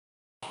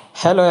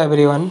Hello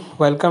everyone,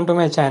 welcome to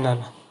my channel.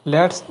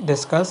 Let's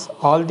discuss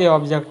all the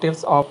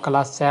objectives of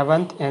class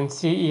 7th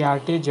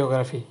ncert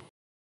Geography.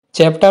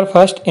 Chapter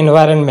 1st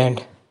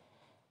Environment.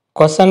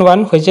 Question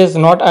 1, which is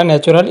not a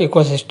natural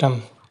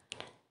ecosystem?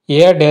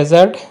 A.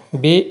 Desert,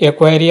 B.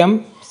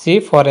 Aquarium, C.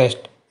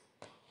 Forest.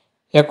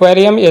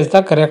 Aquarium is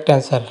the correct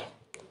answer.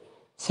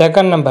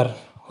 Second number,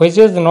 which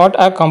is not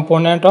a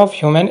component of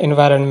human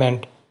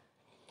environment?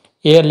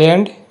 A.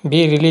 Land,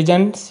 B.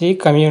 Religion, C.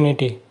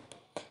 Community.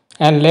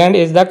 And land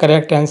is the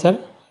correct answer.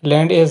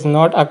 Land is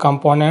not a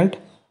component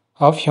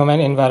of human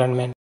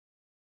environment.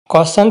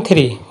 Question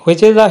 3.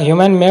 Which is a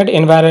human-made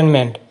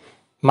environment?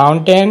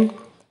 Mountain,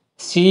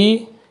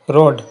 sea,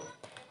 road.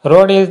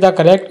 Road is the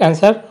correct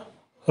answer.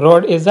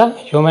 Road is a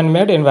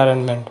human-made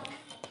environment.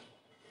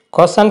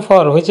 Question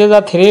 4. Which is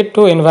a threat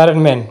to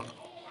environment?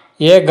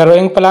 A.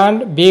 Growing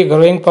plant, B.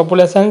 Growing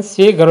population,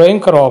 C.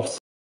 Growing crops.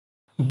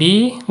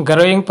 B.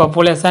 Growing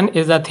population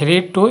is a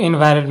threat to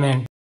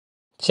environment.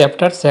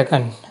 Chapter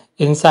 2.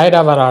 Inside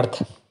our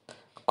Earth.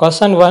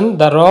 Question 1.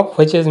 The rock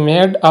which is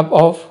made up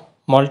of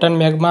molten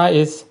magma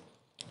is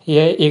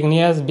A.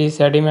 Igneous, B.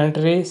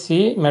 Sedimentary,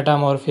 C.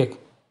 Metamorphic.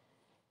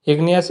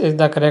 Igneous is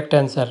the correct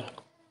answer.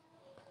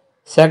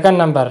 Second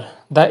number.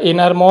 The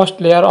innermost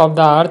layer of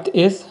the earth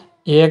is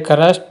A.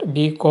 Crust,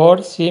 B.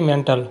 Core, C.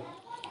 Mantle.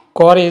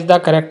 Core is the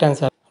correct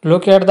answer.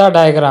 Look at the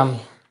diagram.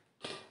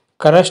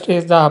 Crust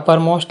is the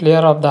uppermost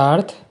layer of the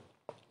earth.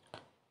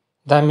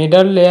 The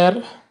middle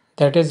layer,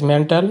 that is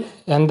mantle,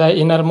 and the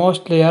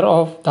innermost layer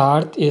of the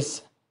earth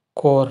is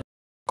core.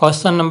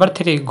 Question number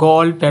 3.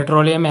 Gold,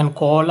 petroleum and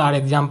coal are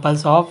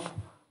examples of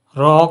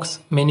rocks,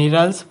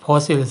 minerals,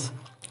 fossils.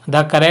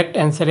 The correct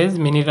answer is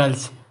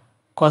minerals.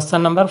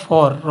 Question number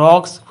 4.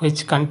 Rocks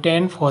which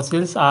contain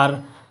fossils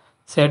are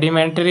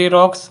sedimentary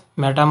rocks,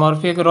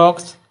 metamorphic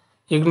rocks,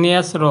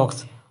 igneous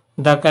rocks.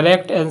 The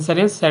correct answer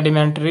is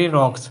sedimentary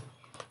rocks.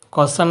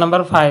 Question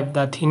number 5.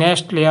 The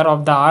thinnest layer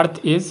of the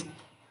earth is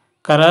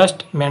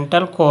crust,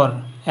 mantle,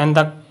 core, and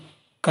the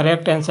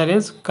correct answer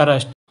is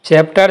crust.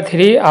 Chapter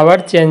 3. Our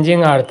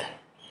changing earth.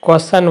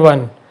 Question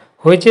 1.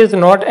 Which is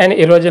not an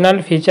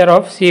erosional feature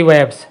of sea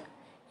waves?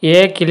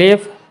 A.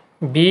 Cliff,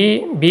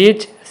 B.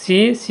 Beach,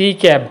 C. Sea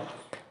cap.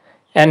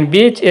 And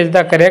beach is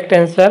the correct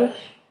answer.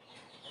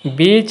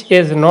 Beach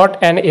is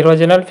not an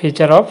erosional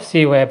feature of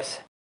sea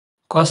waves.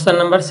 Question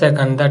number 2.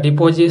 The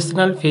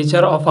depositional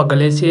feature of a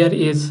glacier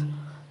is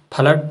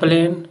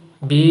floodplain,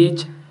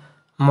 beach,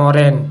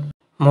 moraine.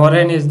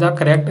 Moraine is the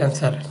correct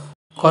answer.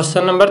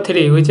 Question number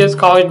 3. Which is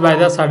caused by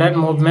the sudden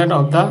movement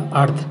of the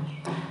earth?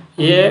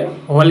 A.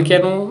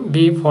 Volcano,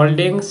 B.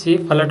 Folding, C.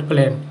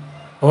 Floodplain.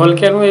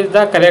 Volcano is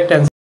the correct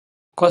answer.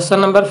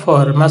 Question number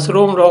 4.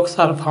 Mushroom rocks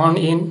are found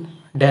in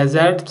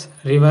deserts,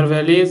 river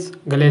valleys,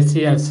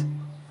 glaciers.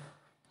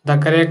 The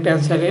correct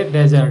answer is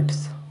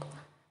deserts.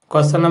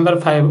 Question number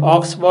 5.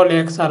 Oxbow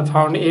lakes are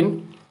found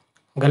in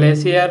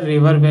glacier,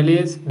 river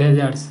valleys,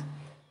 deserts.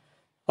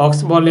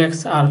 Oxbow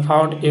lakes are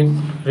found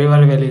in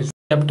river valleys.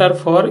 Chapter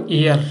 4.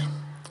 Air.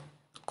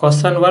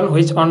 Question 1.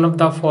 Which one of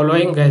the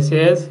following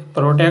gases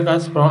protect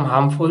us from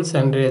harmful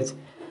sun rays?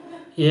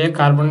 A.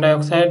 Carbon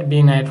dioxide,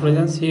 B.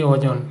 Nitrogen, C.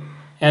 Ozone.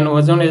 And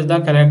ozone is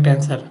the correct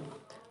answer.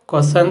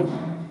 Question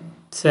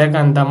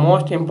 2. The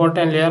most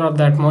important layer of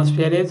the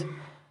atmosphere is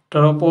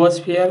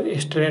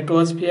troposphere,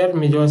 stratosphere,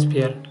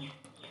 mesosphere.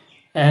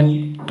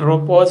 And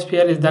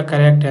troposphere is the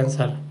correct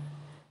answer.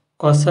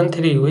 Question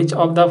 3. Which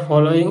of the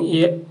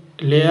following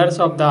layers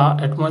of the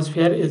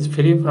atmosphere is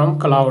free from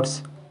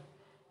clouds?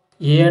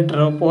 A.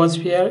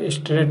 Troposphere,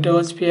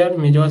 stratosphere,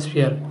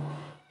 mesosphere.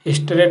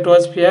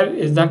 Stratosphere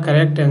is the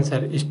correct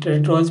answer.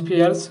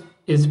 Stratosphere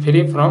is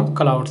free from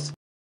clouds.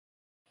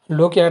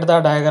 Look at the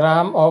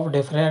diagram of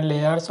different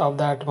layers of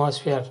the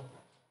atmosphere.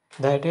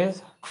 That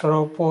is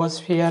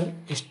troposphere,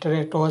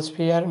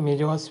 stratosphere,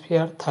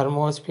 mesosphere,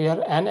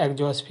 thermosphere and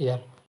exosphere.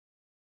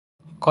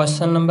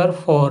 Question number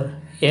 4.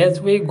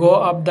 As we go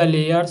up the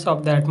layers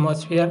of the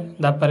atmosphere,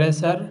 the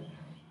pressure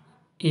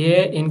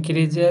A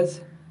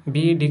increases,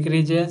 B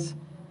decreases,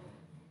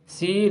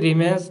 C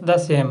remains the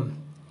same.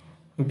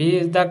 B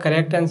is the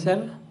correct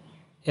answer.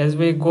 As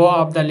we go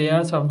up the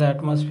layers of the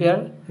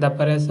atmosphere, the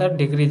pressure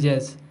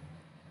decreases.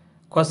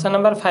 Question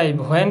number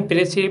 5. When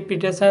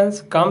precipitation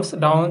comes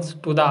down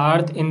to the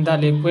earth in the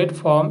liquid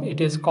form,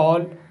 it is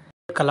called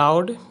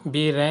cloud,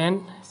 B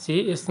rain,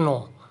 C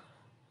snow.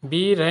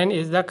 B rain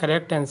is the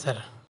correct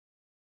answer.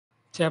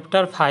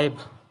 Chapter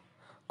 5.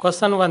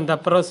 Question 1. The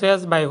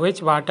process by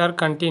which water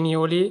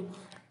continually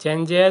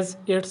changes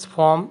its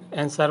form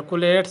and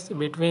circulates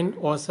between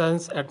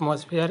oceans,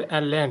 atmosphere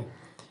and land.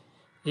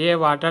 A.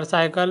 Water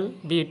cycle,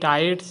 B.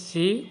 Tides,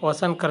 C.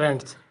 Ocean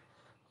currents.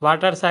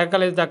 Water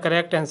cycle is the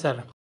correct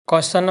answer.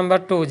 Question number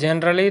 2.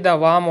 Generally, the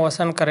warm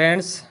ocean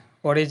currents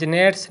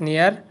originates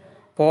near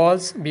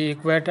poles, B.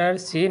 Equator,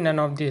 C. None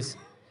of these.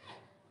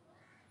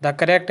 The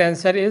correct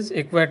answer is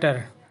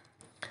equator.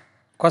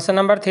 Question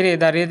number 3.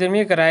 The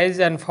rhythmic rise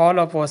and fall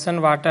of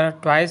ocean water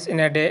twice in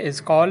a day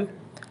is called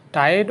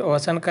tide,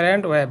 ocean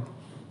current, wave.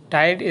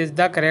 Tide is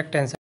the correct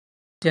answer.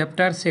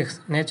 Chapter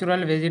 6.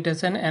 Natural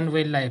vegetation and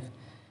wildlife.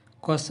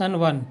 Question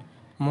 1.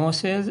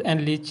 Mosses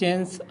and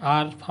lichens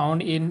are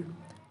found in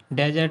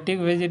desertic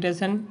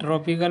vegetation,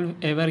 tropical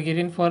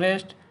evergreen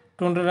forest,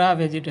 tundra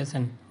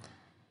vegetation.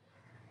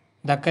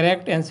 The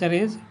correct answer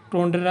is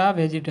tundra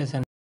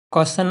vegetation.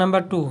 Question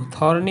number 2.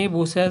 Thorny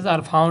bushes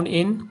are found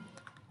in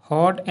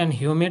hot and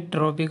humid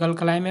tropical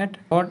climate,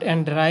 hot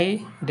and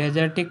dry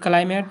desertic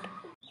climate,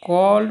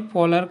 cold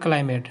polar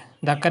climate.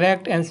 The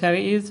correct answer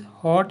is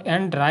hot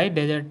and dry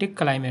desertic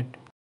climate.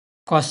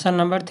 Question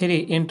number 3.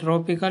 In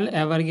tropical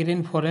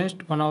evergreen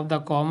forest, one of the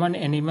common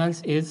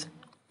animals is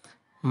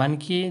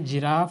monkey,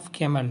 giraffe,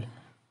 camel.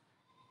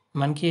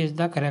 Monkey is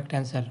the correct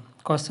answer.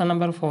 Question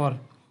number 4.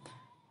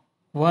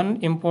 One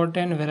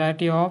important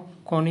variety of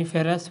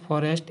coniferous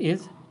forest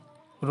is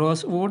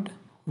rosewood,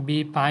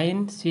 B.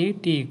 pine, C.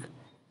 teak.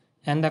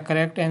 And the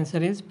correct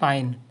answer is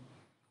pine.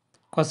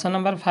 Question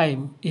number 5.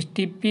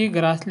 Steppe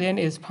grassland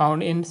is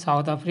found in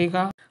South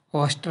Africa,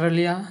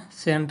 Australia,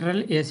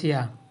 Central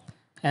Asia.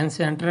 And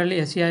Central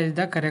Asia is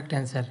the correct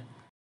answer.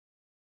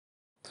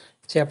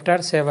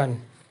 Chapter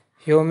 7.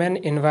 Human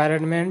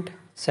Environment,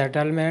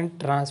 Settlement,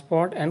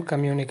 Transport and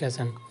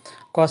Communication.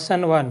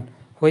 Question 1.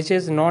 Which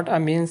is not a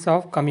means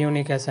of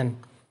communication?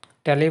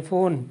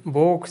 Telephone,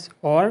 books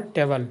or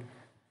table?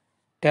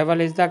 Table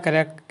is the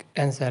correct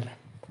answer.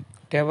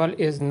 Table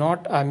is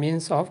not a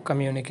means of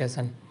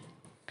communication.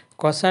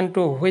 Question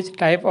 2. Which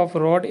type of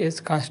road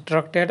is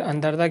constructed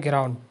under the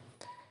ground?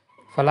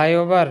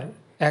 Flyover,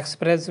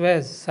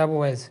 expressways,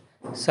 subways.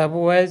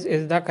 Subways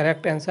is the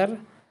correct answer.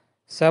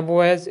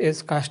 Subways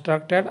is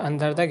constructed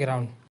under the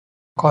ground.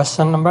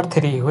 Question number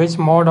 3. Which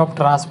mode of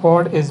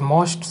transport is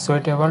most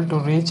suitable to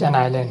reach an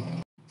island?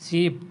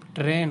 Ship,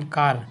 train,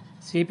 car.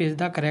 Ship is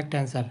the correct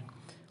answer.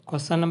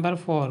 Question number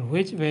 4.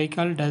 Which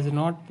vehicle does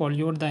not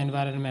pollute the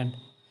environment?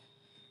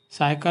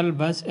 Cycle,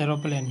 bus,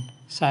 aeroplane.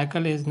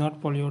 Cycle is not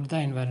pollute the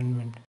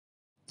environment.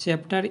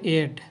 Chapter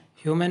 8.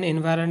 Human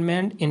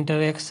Environment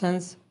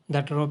Interactions,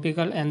 the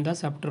Tropical and the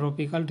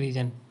Subtropical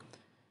Region.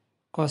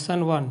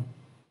 Question 1.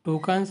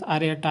 Toucans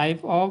are a type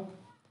of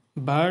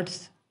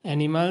birds,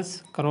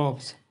 animals,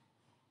 crops.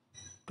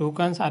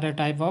 Toucans are a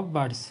type of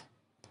birds.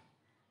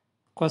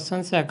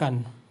 Question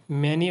 2.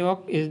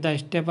 Manioc is the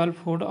staple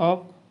food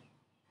of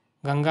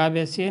Ganga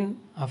Basin,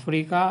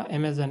 Africa,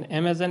 Amazon.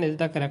 Amazon is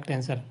the correct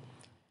answer.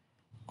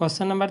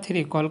 Question number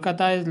 3.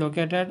 Kolkata is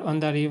located on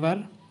the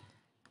river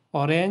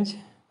Orange,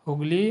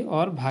 Hooghly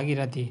or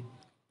Bhagirathi.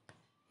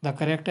 The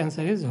correct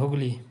answer is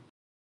Hooghly.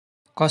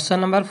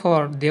 Question number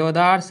 4.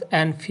 Deodars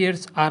and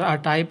firs are a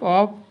type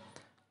of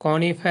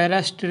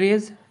coniferous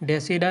trees,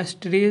 deciduous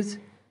trees,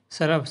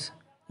 shrubs.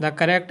 The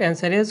correct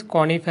answer is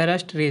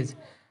coniferous trees.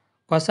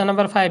 Question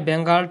number 5.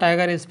 Bengal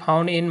tiger is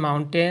found in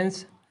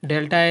mountains,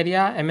 delta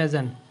area,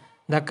 Amazon.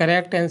 The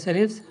correct answer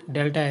is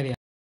delta area.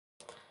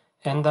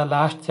 And the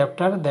last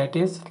chapter, that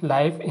is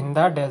life in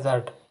the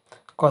desert.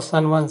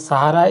 Question 1.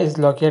 Sahara is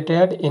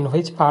located in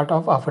which part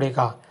of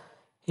Africa?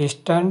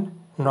 Eastern,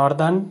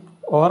 northern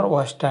or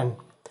western?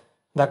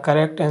 The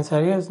correct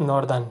answer is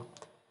northern.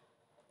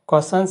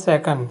 Question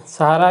 2.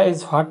 Sahara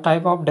is what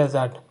type of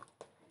desert?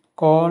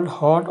 Cold,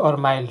 hot or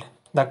mild?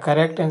 The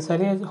correct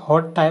answer is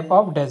hot type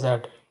of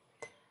desert.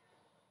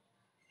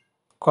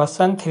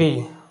 Question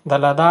 3. The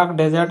Ladakh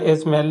desert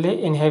is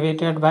mainly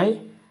inhabited by?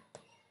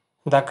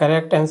 The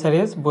correct answer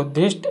is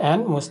Buddhist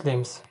and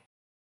Muslims.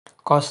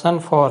 Question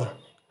 4.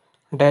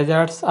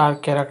 Deserts are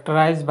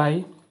characterized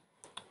by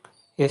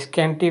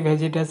scanty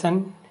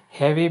vegetation,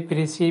 heavy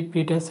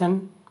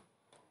precipitation,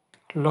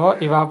 low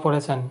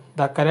evaporation.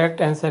 The correct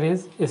answer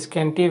is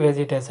scanty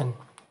vegetation.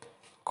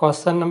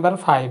 Question number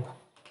 5.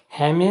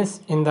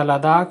 Hemis in the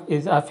Ladakh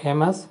is a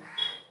famous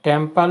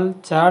temple,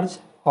 church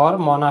or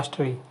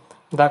monastery.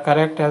 The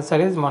correct answer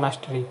is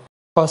monastery.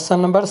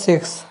 Question number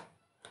 6.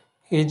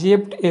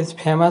 Egypt is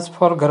famous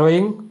for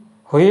growing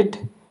wheat,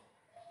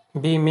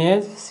 B.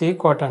 maize, C.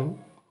 cotton.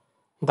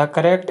 The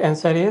correct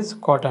answer is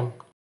cotton.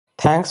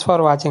 Thanks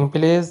for watching.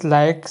 Please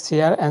like,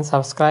 share and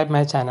subscribe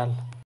my channel.